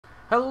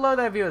Hello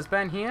there, viewers.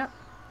 Ben here.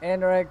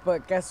 And Rick,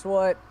 but guess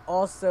what?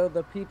 Also,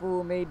 the people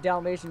who made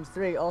Dalmatians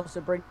 3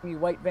 also bring me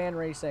White Van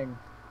Racing.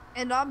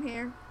 And I'm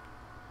here.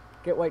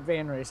 Get White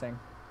Van Racing.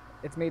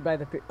 It's made by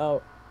the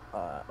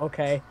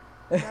okay.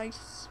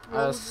 Nice.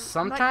 Nice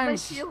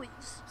Sometimes you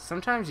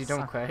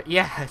don't quite.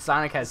 Yeah,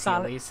 Sonic has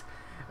Heelys.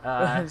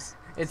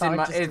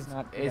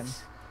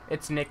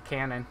 It's Nick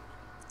Cannon.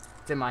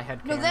 It's in my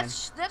head No, canon.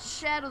 that's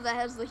Shadow that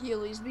has the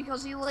Heelys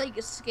because he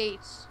like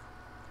skates.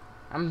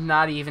 I'm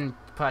not even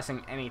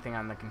pressing anything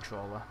on the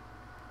controller.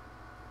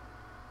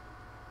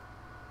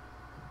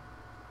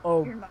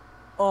 Oh,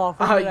 oh!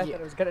 For a minute, I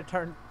thought it was gonna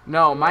turn.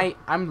 No,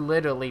 I'm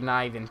literally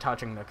not even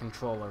touching the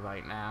controller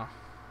right now.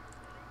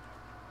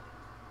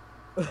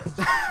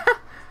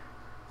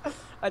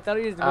 I thought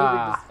he was moving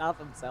to stop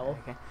himself.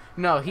 Okay.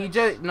 No,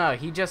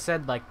 he just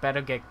said like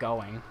better get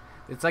going.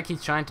 It's like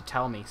he's trying to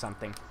tell me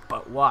something.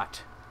 But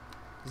what?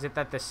 Is it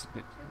that this?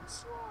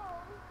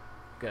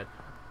 Good.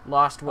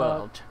 Lost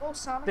World.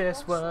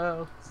 This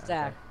world.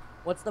 Zach, Okay.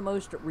 what's the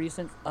most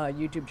recent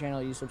YouTube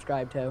channel you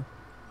subscribe to?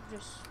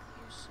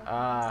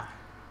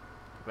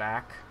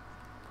 Back.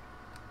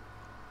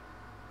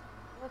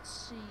 Let's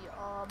see.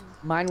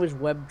 Mine was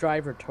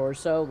WebDriver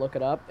Torso. Look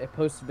it up. It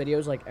posts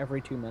videos like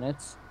every 2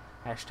 minutes.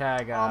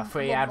 Hashtag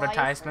free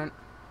advertisement.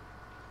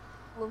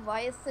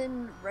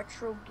 Leviathan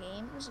Retro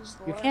Games is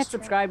the You last can't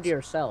subscribe to channel.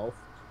 yourself.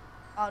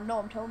 No,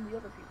 I'm telling the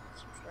other people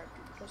to subscribe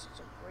to because it's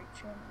a great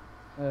channel.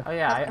 Oh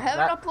yeah, I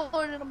haven't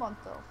uploaded in a month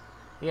though.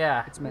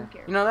 Yeah, It's me.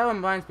 you know that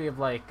reminds me of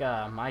like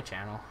my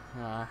channel.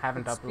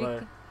 Haven't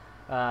uploaded.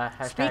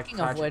 Hashtag Speaking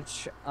of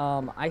which,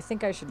 I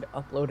think I should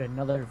upload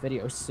another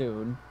video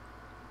soon.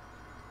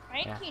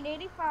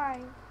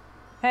 1985.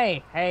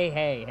 Hey.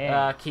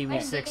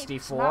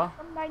 Kiwi64. Not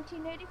from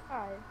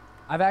 1985.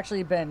 I've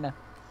actually been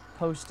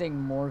posting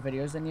more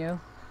videos than you.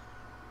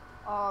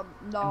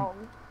 No.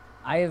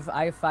 I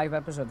have 5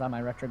 episodes on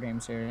my retro game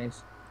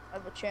series. I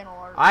have a channel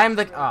art. I'm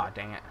the. Oh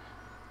dang it!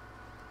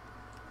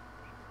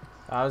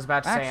 I was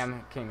about to say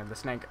I'm king of the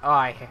snake.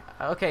 Oh,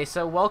 okay,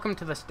 so welcome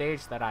to the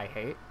stage that I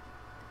hate.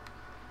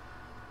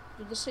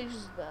 Dude, this stage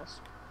is the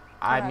best.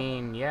 I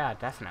mean, yeah,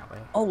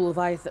 definitely. Oh,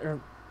 Leviathan.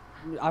 Or,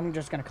 I'm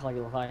just gonna call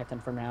you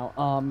Leviathan from now.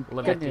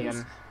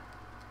 Leviathan.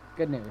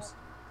 Good news.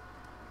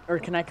 Or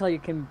can I call you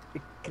King?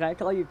 Can I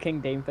call you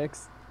King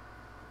Damefix?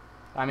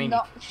 I mean,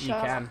 no, you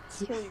can.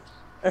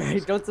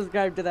 Alright, don't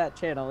subscribe to that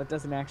channel. It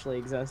doesn't actually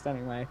exist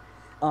anyway.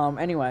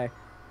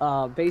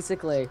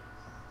 Basically,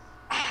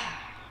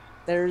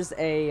 there's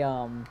a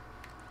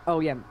oh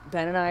yeah,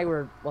 Ben and I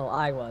were, well,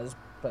 I was,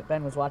 but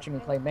Ben was watching me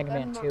play Mega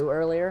Man 2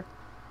 earlier.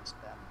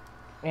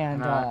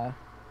 And I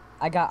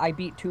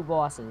beat 2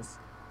 bosses,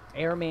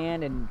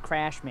 Airman and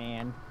Crash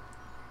Man.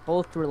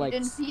 Both were like.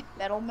 You didn't beat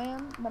Metal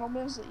Man? Metal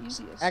Man's the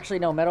easiest. Actually,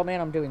 no, Metal Man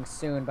I'm doing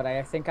soon, but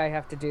I think I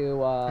have to do.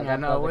 Yeah,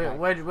 no,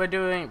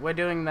 we're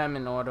doing them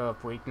in order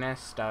of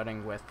weakness,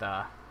 starting with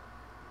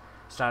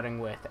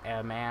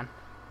Airman.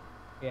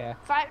 Yeah.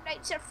 Five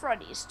Nights at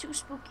Freddy's, Too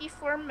Spooky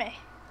for Me,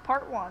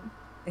 Part 1,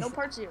 no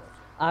Part 0.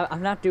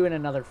 I'm not doing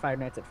another Five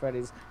Nights at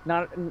Freddy's.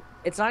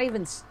 It's not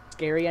even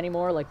scary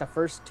anymore. Like the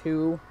first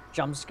 2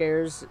 jump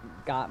scares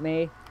got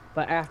me,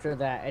 but after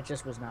that, it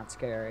just was not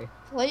scary.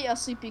 Play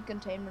SCP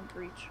Containment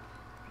Breach.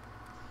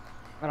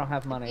 I don't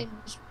have money.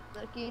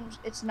 The game's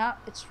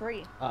it's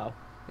free. Oh.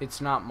 It's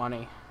not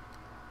money.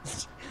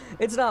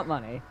 It's not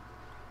money.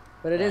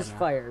 But it is no.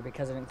 fire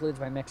because it includes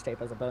my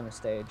mixtape as a bonus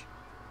stage.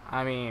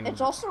 I mean.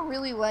 It's also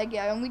really laggy.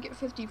 I only get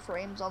 50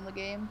 frames on the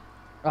game.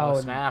 Oh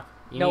snap!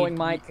 Knowing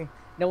my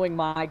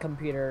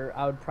computer,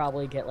 I would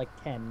probably get like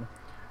 10.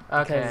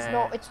 Okay.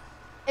 No,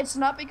 it's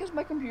not because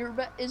my computer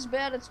is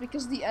bad. It's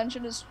because the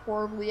engine is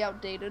horribly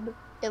outdated.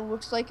 It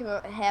looks like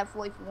a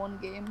Half-Life 1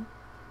 game.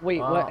 Wait,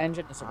 what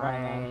engine is it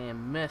running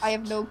on? I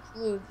have no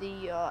clue.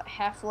 The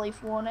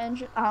Half-Life 1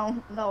 engine? I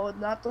don't know.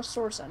 Not the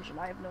Source engine.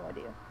 I have no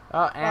idea.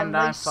 Oh, and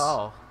nice, I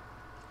fall.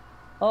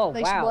 Oh,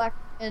 nice wow. black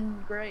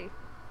and gray.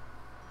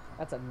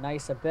 That's a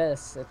nice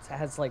abyss. It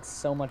has like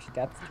so much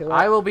depth to it.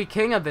 I will be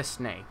king of this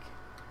snake.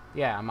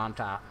 Yeah, I'm on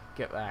top.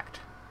 Get wrecked.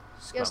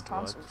 Yes,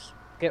 tonsils.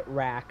 Get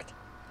racked.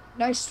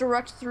 Nice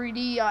direct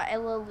 3D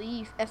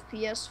LLE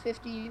FPS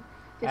 58.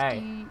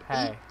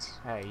 Hey,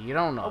 you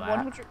don't know that.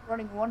 100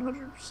 running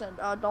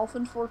 100%.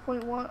 Dolphin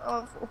 4.1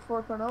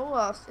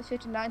 4.0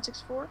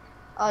 5964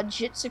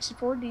 JIT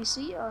 64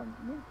 DC. Yeah.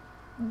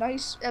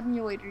 Nice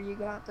emulator you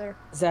got there.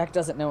 Zach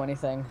doesn't know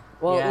anything.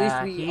 Well, Yeah,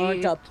 at least we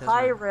aren't a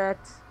pirate.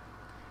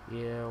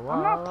 You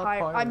I'm not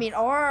pirate. I mean,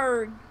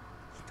 our. He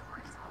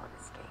torrents all of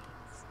his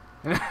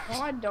games.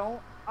 No, I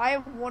don't. I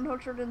have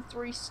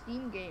 103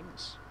 Steam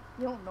games.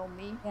 You don't know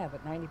me. Yeah,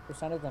 but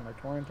 90% of them are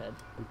torrented.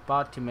 We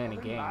bought too many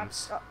No,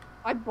 games.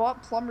 I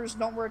bought Plumbers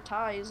Don't Wear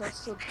Ties.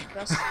 That's the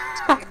best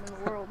game in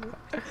the world.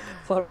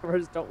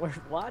 Plumbers don't wear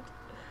what?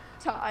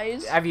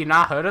 Ties. Have you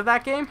not heard of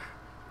that game?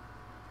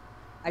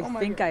 I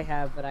think God. I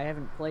have, but I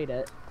haven't played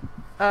it.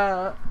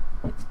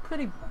 It's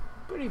pretty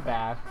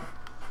bad.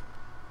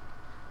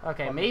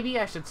 Okay, maybe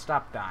I should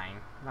stop dying.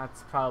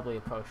 That's probably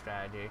a pro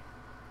strategy.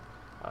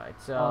 Alright,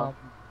 so...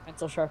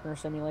 Pencil sharpener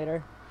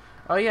simulator.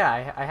 Oh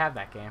yeah, I have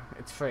that game.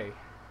 It's free.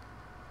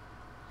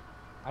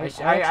 I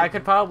actually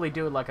could probably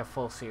do like a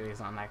full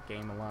series on that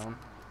game alone.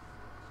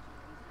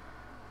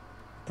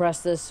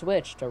 press this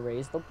switch to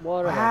raise the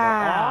water level.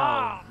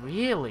 Wow, Ah!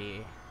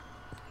 really?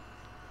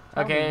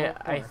 Tell me Okay, more.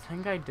 I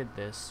think I did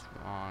this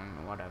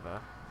wrong.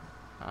 Whatever.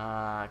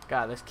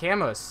 God, this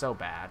camera is so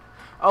bad.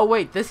 Oh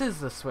wait, this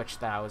is the switch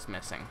that I was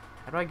missing.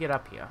 How do I get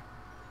up here?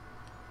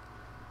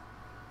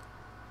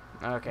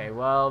 Okay,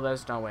 well,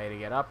 there's no way to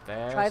get up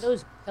there. Try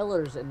those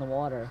pillars in the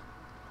water.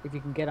 If you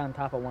can get on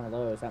top of one of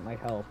those, that might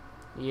help.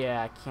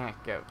 Yeah, I can't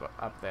get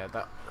up there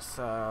though.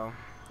 So,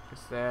 is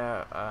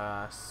there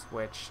a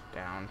switch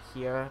down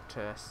here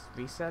to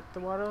reset the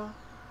water?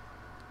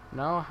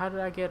 No? How did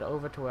I get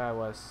over to where I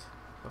was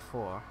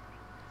before?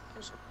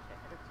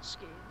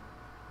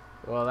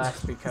 Well,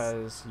 that's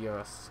because you're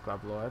a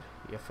scrub lord.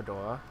 You're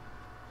Fedora.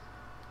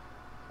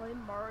 Play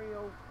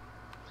Mario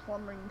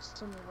Plumbing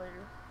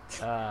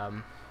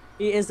Simulator.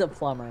 He is a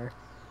plumber.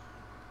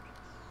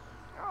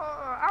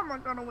 I'm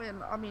not gonna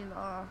win. I mean,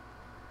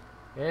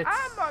 It's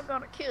I'm not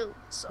gonna kill.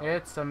 So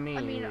it's a me,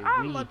 I mean,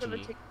 I'm not gonna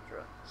Luigi. take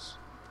drugs.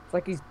 It's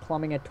like he's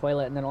plumbing a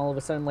toilet, and then all of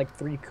a sudden, like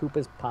 3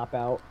 Koopas pop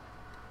out.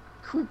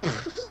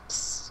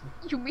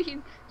 you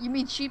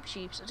mean cheap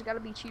cheeps? It's gotta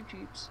be cheap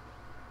cheeps.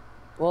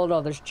 Well,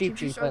 no, there's cheap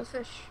Cheap cheap, are the but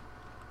fish.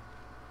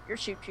 You're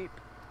cheap cheap.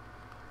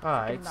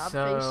 Alright, knob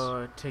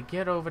so to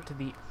get over to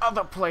the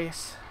other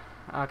place.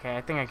 Okay,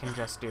 I think I can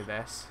just do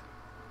this.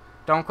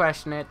 Don't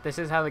question it. This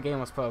is how the game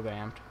was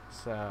programmed.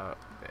 So,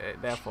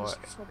 therefore, Jeez,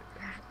 you're so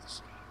bad at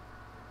this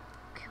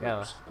game.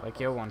 yeah, like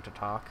you're one to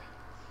talk.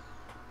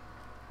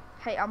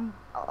 Hey, I'm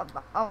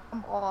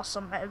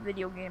awesome at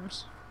video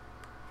games.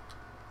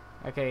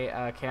 Okay,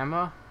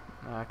 camera.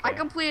 Okay. I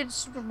completed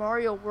Super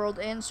Mario World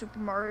and Super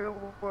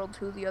Mario World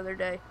 2 the other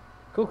day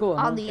cool.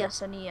 on the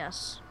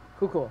SNES.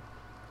 Cool.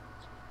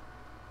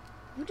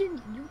 You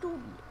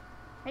don't.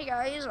 Hey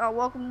guys,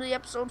 welcome to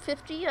episode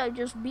 50. I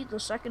just beat the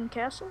second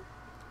castle.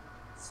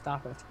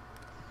 Stop it.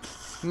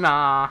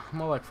 Nah,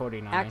 more like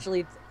 49.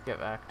 Actually, Get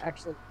back.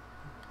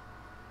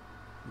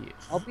 Yeah.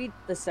 I'll beat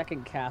the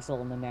second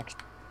castle in the next.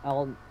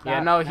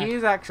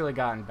 He's actually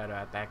gotten better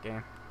at that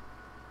game.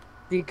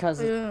 Because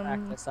of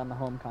practice on the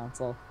home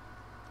console.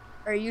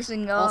 Are you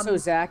using Also,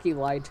 Zach, you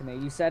lied to me.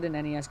 You said an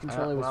NES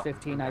controller was well,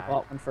 15. I I'm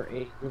bought one for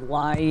 8. You're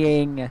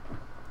lying.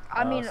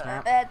 I mean,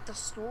 snap. at the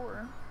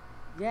store.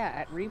 Yeah,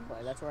 at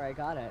Replay. That's where I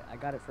got it. I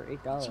got it for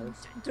 $8.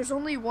 There's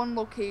only one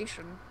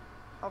location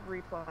of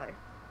Replay.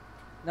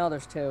 No,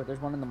 there's 2. There's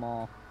one in the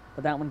mall,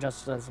 but that one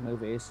just does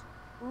movies.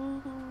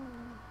 Ooh.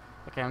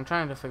 Okay, I'm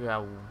trying to figure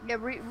out. Yeah,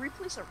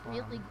 Replay's a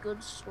really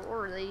good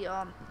store. They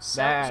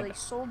Dad. they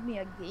sold me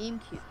a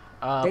GameCube.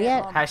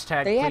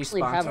 Hashtag They please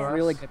actually have sponsor us.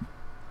 really good.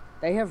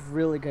 They have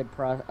really good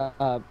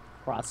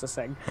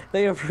processing.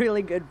 They have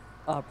really good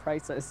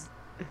prices.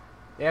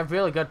 They have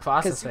really good Because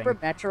processing. Super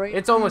Metroid.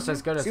 It's almost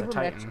as good as the Super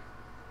Titan.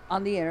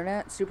 On the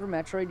internet, Super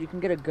Metroid, you can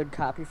get a good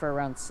copy for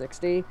around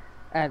 60.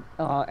 At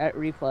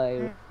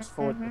Replay, it's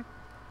 40. What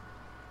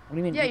do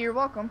you mean? Yeah, you're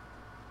welcome.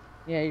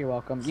 Yeah, you're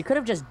welcome. You could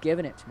have just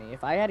given it to me.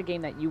 If I had a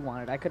game that you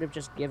wanted, I could have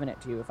just given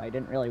it to you if I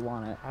didn't really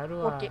want it. How do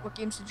What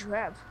games did you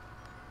have?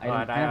 I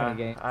didn't have any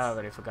games. I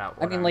already forgot.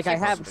 I What mean, like, I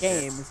have supposed to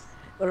get. games.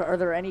 But are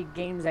there any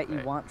games that you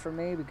Right. want from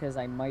me? Because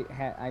I might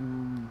have. I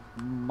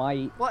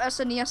might. What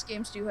SNES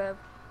games do you have?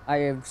 I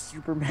have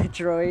Super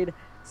Metroid,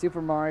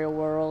 Super Mario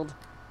World,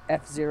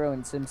 F-Zero,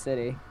 and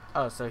SimCity.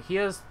 Oh, so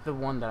here's the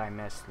one that I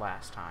missed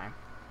last time.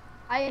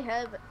 I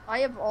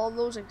have all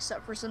those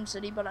except for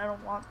SimCity, but I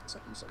don't want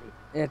SimCity.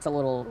 It's a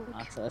little Okay.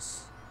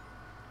 obnoxious.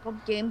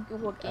 What game?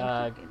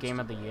 Game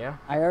of the year.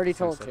 I already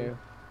told SimCity. you.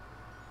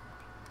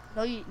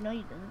 No, you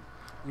didn't.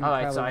 You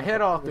Alright, so probably I won't.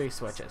 hit all It was- 3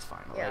 switches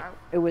finally. Yeah.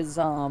 It was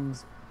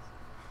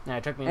Yeah,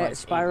 it took me like 8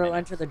 Spyro minutes.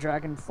 Enter the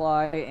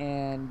Dragonfly,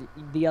 and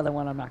the other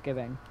one I'm not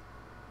giving.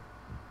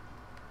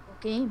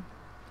 What game?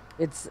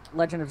 It's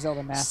Legend of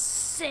Zelda Master.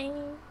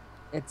 Sing.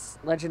 It's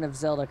Legend of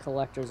Zelda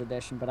Collector's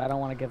Edition, but I don't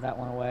want to give that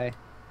one away.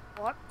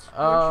 What?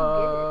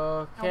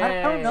 Okay.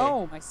 I don't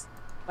know.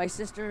 My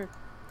sister.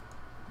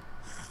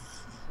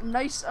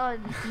 Nice,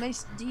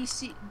 nice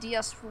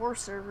DS4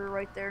 server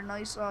right there.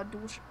 Nice, dual.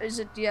 Is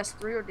it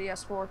DS3 or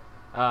DS4?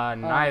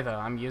 Neither.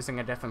 I'm using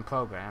a different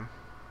program.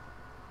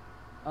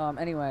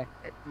 Anyway,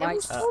 It My-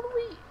 was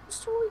totally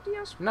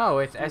DS4. No,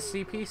 it's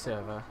SCP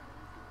server.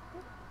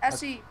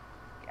 SE.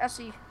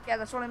 Yeah,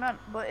 that's what I meant.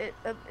 But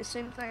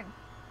same thing.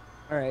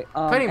 all right.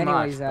 Pretty anyway,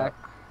 much. Zach,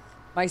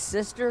 my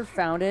sister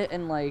found it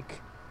in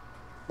like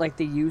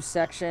the used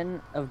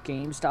section of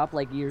GameStop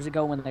like years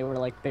ago when they were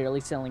like barely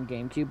selling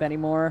GameCube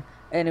anymore,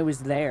 and it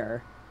was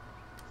there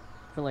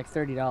for like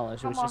 $30.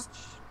 It How was much?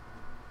 just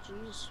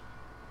Jeez.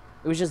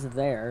 it was just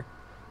there.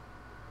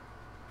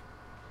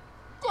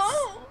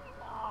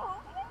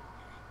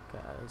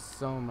 Guys,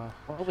 so much.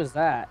 What was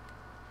that?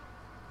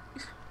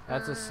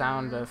 That's the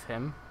sound of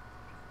him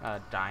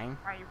dying.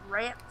 My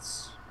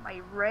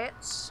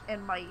rats,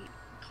 and my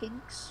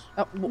kinks.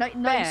 Oh, Nice.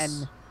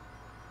 Ben.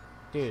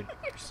 Dude,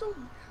 You're so.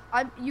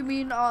 You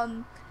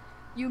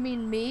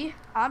mean me?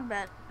 I'm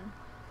Ben.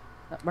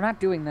 We're not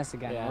doing this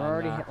again. Yeah, We're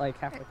already no. like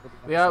halfway through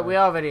the We episode. we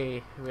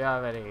already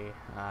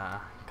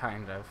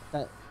kind of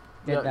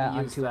Did that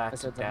on used 2 that to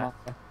episodes of death.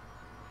 Mafia.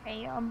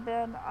 Hey, I'm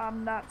Ben.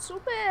 I'm not so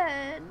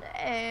bad,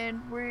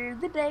 and we're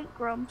the Dank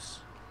Grumps.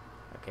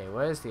 Okay,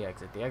 where's the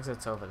exit? The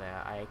exit's over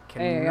there. I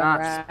Hey, I'm cannot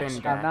Rack. spin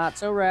dash. I'm not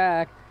so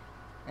Rack.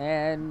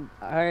 And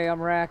hey,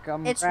 I'm Rack.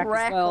 I'm It's Rack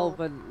as well, RAKL.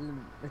 but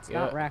it's Yeah.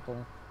 not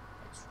RAKL.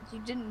 You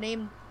didn't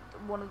name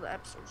one of the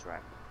episodes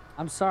right.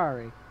 I'm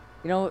sorry.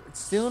 You know,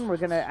 soon we're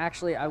gonna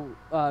actually,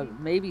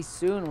 maybe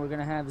soon we're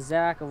gonna have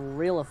Zach, a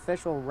real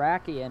official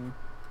Rackian.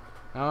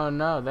 Oh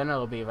no, then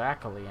it'll be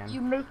RAKL.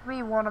 You make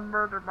me want to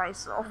murder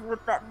myself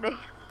with that name.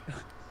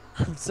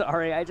 I'm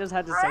sorry, I just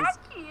had to say.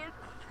 Rackian.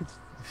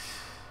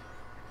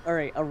 All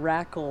right, a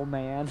RAKL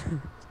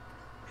man.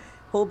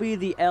 He'll be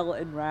the L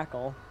in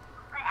RAKL.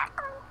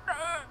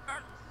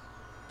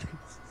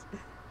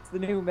 It's the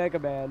new Mega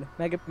Man.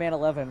 Mega Man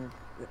 11.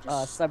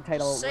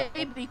 Subtitle. Say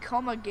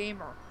become a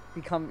gamer.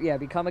 Become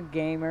a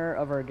gamer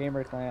of our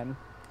gamer clan.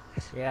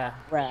 Yeah.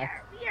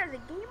 Rack. We are the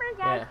gamer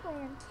guy Yeah.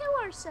 clan. Kill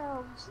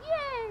ourselves.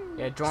 Yay!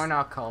 Yeah, join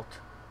our cult.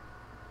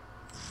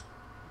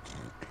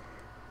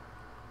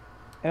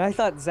 And I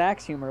thought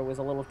Zach's humor was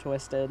a little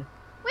twisted.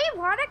 We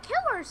want to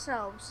kill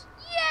ourselves.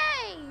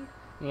 Yay!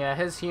 Yeah,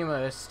 his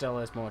humor still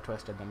is more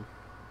twisted than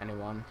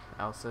anyone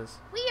else's.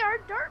 We are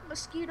dart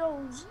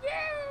mosquitoes.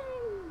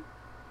 Yay!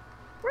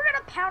 We're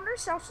gonna pound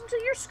ourselves into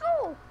your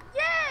skull.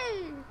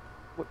 Yay!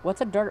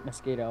 What's a dart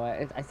mosquito?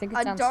 I think it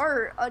A sounds...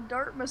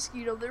 dart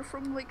mosquito. They're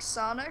from like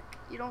Sonic.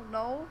 You don't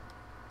know?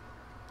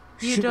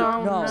 You Sugar-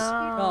 don't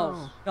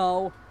no,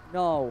 know.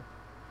 No.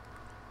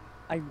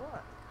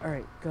 What?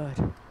 Alright,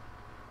 good.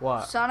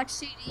 What? Sonic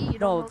CD. You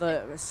No, don't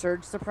know the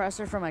surge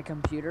suppressor for my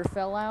computer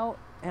fell out,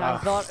 and I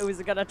Ugh. thought it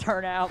was gonna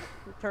turn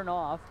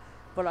off,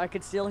 but I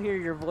could still hear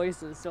your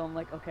voices, so I'm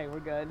like, okay, we're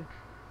good.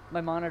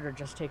 My monitor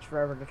just takes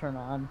forever to turn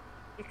on.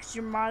 Because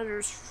your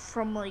monitor's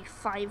from like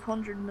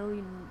 500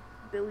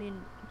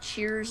 billion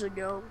years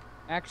ago.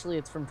 Actually,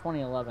 it's from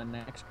 2011.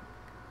 Next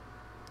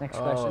question.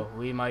 Oh,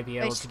 we might be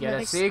able Nice, to get a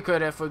nice.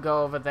 secret if we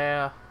go over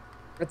there.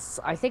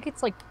 I think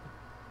it's like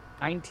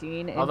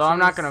 19 inches. Although I'm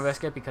not gonna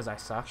risk it because I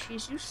suck.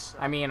 Jeez, you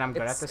suck. I mean, I'm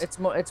good at this. It's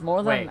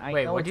more than I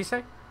Wait, know. what'd you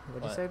say?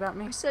 What'd you What? say about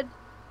me? I said,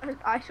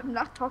 I am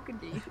not talking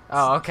to you.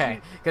 Oh,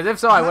 okay. Because if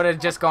so, I would have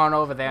just gone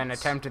over there and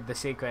attempted the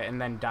secret and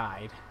then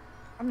died.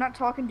 I'm not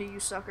talking to you,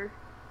 sucker.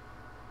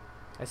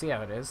 I see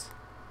how it is.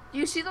 Do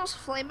you see those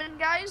flaming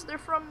guys? They're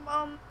from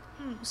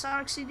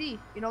Sonic CD.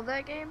 You know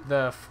that game?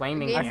 The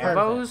flaming I've heard of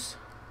it. arrows?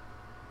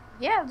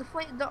 Yeah,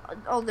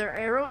 oh, they're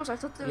arrows. I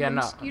thought they were Yeah, no,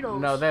 mosquitoes.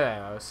 no, they're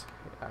arrows.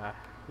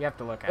 You have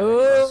to look at it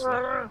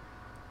closely.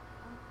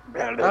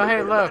 Oh,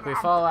 hey, look, we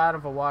fall out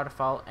of a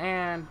waterfall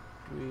and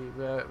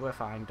we're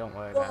fine. Don't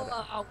worry about it.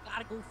 Oh,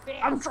 gotta go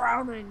fast. I'm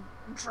drowning.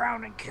 I'm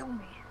drowning. Kill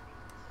me.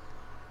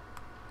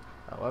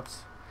 Oh,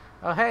 whoops.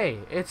 Oh, hey,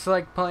 it's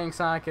like playing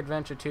Sonic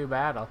Adventure 2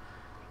 Battle.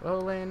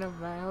 Rolling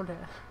around it.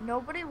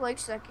 Nobody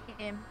likes that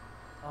game.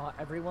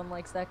 Everyone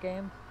likes that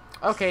game.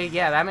 Okay,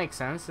 yeah, that makes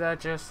sense.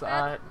 Just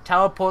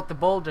teleport the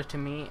boulder to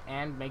me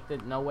and make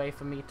no way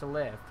for me to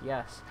live.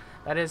 Yes,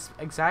 that is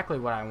exactly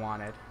what I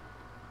wanted.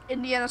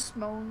 Indiana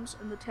Smones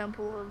in the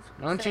Temple of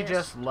Don't you Fast.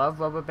 just love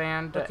rubber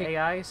band Okay.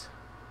 AIs?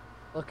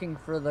 Looking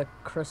for the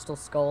crystal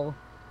skull.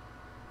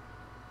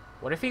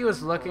 What if he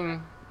was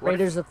looking... what if-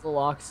 Raiders of the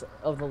Lost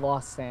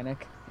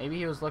Sanic. maybe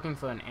he was looking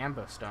for an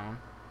amber stone.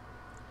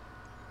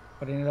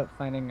 But he ended up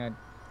finding a...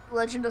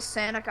 Legend of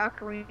Sonic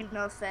Ocarina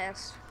of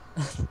Fast.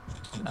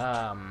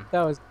 That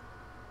was...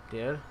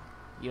 Dude,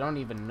 you don't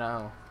even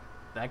know.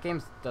 That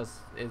game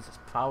is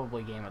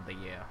probably game of the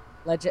year.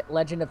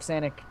 Legend of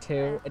Sanic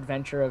 2,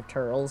 Adventure of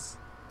Turtles.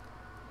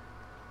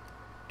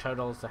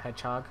 Turtles the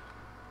Hedgehog.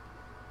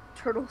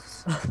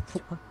 Turtles.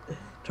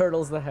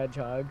 Turtles the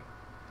Hedgehog.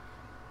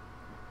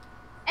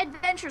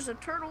 Adventures of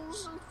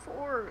Turtles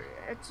 4.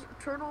 It's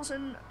Turtles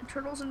and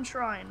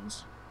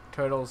Shrines.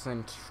 Turtles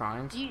and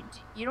Shrines.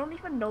 You don't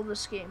even know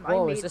this game.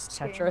 Whoa, I made is this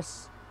game.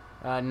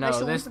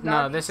 Tetris?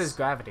 No, this is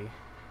Gravity.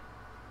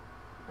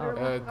 There are Oh.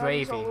 Illuminati's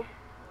Gravy. all over-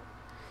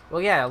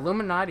 Well, yeah,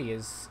 Illuminati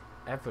is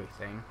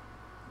everything.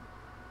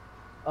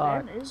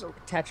 Man, it is a-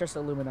 Tetris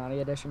Illuminati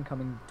Edition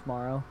coming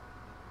tomorrow.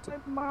 My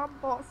mom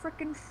bought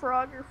frickin'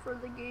 Frogger for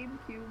the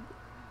GameCube.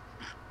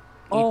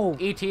 Oh,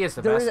 E.T. is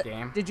the There was best a-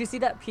 game. Did you see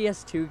that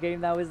PS2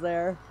 game that was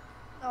there?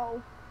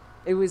 No.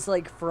 It was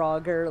like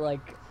Frogger,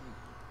 like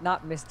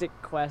not Mystic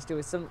Quest. It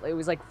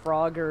was like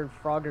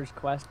Frogger's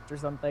Quest or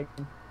something.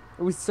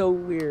 It was so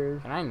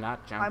weird. Can I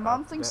not jump My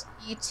mom off thinks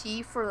the-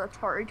 E.T. for the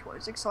Atari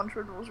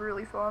 2600 was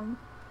really fun.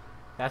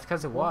 That's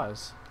because it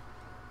was.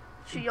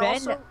 She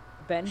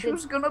Ben she did,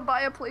 was gonna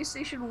buy a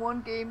PlayStation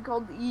 1 game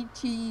called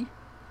E.T.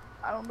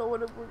 I don't know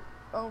what it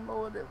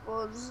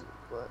was,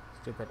 but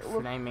Stupid it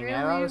looked flaming really,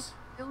 arrows.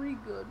 really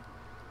good.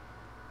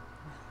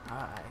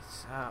 Alright,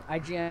 so...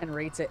 IGN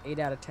rates it 8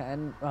 out of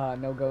 10.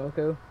 No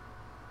Goku.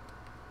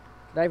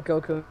 Did I have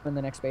Goku in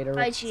the next beta?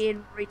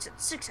 IGN rates it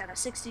 6 out of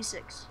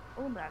 66.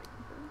 Oh, not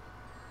even.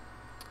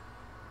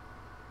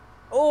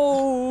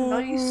 Oh,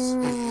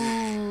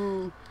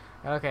 Nice.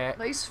 Okay,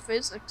 Nice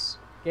physics.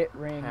 Get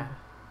ringed.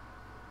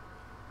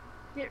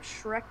 Get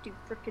Shrek, you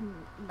freaking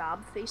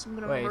knob face. I'm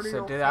gonna Wait, murder so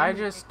your did I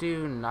family. just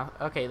do nothing?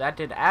 Okay, that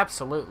did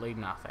absolutely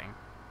nothing.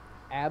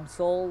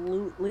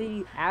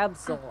 Absolutely, Jeez, I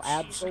can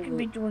absolutely.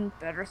 be doing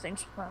better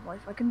things with my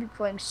life. I can be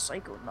playing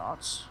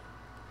Psychonauts.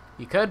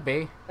 You could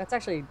be. That's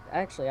actually,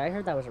 I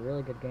heard that was a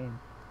really good game.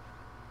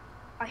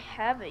 I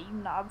have it, you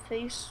knob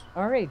face.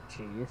 Alright,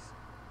 jeez.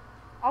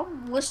 I'll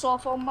list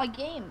off all my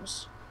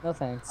games. No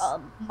thanks.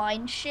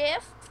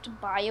 Mineshaft,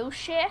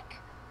 BioShack,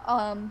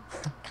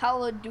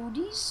 Call of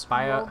Duty's,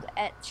 World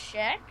at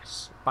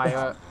Shacks.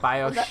 Bio.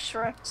 That's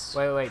Shrek's.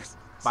 Wait.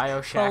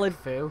 BioShack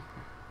Fu.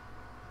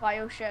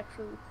 BioShack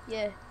food.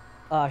 Yeah.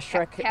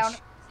 Shrek.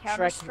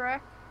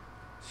 Counter-Strike.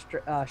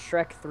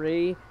 Shrek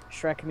 3.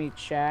 Shrek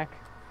meets Shaq.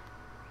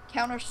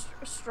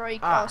 Counter-Strike.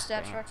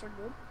 Stat Shreks are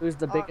good. Who's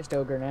the biggest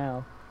ogre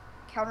now?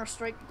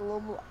 Counter-Strike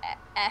Global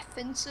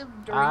Offensive.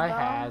 Dirty I Bomb.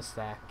 has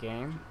that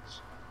game.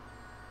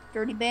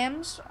 Dirty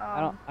Bams.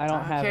 I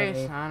don't have any.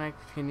 Okay, Sonic,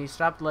 can you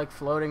stop like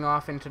floating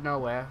off into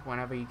nowhere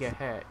whenever you get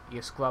hit,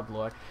 you scrub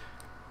lord?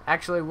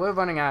 Actually, we're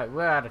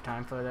out of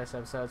time for this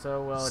episode,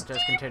 so we'll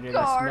just continue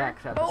this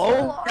next episode.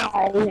 Oh,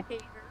 no.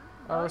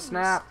 Oh,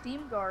 snap.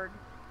 Steam Guard.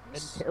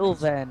 Until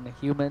then,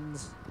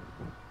 humans.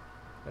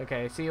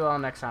 Okay, see you all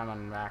next time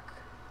on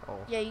RAKL.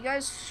 Yeah, you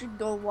guys should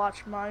go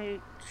watch my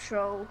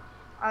show.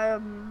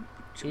 Turn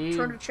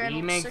to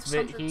channel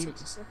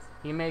 666.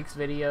 He makes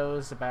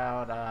videos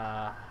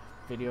about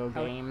video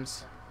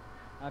games.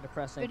 How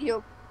depressing.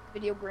 Video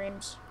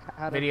games.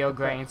 Video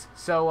games.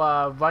 So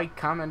like,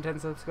 comment,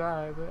 and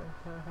subscribe.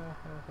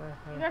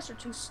 You guys are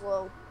too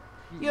slow.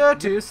 You're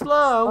too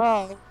slow.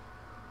 Oh.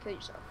 Kill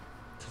yourself.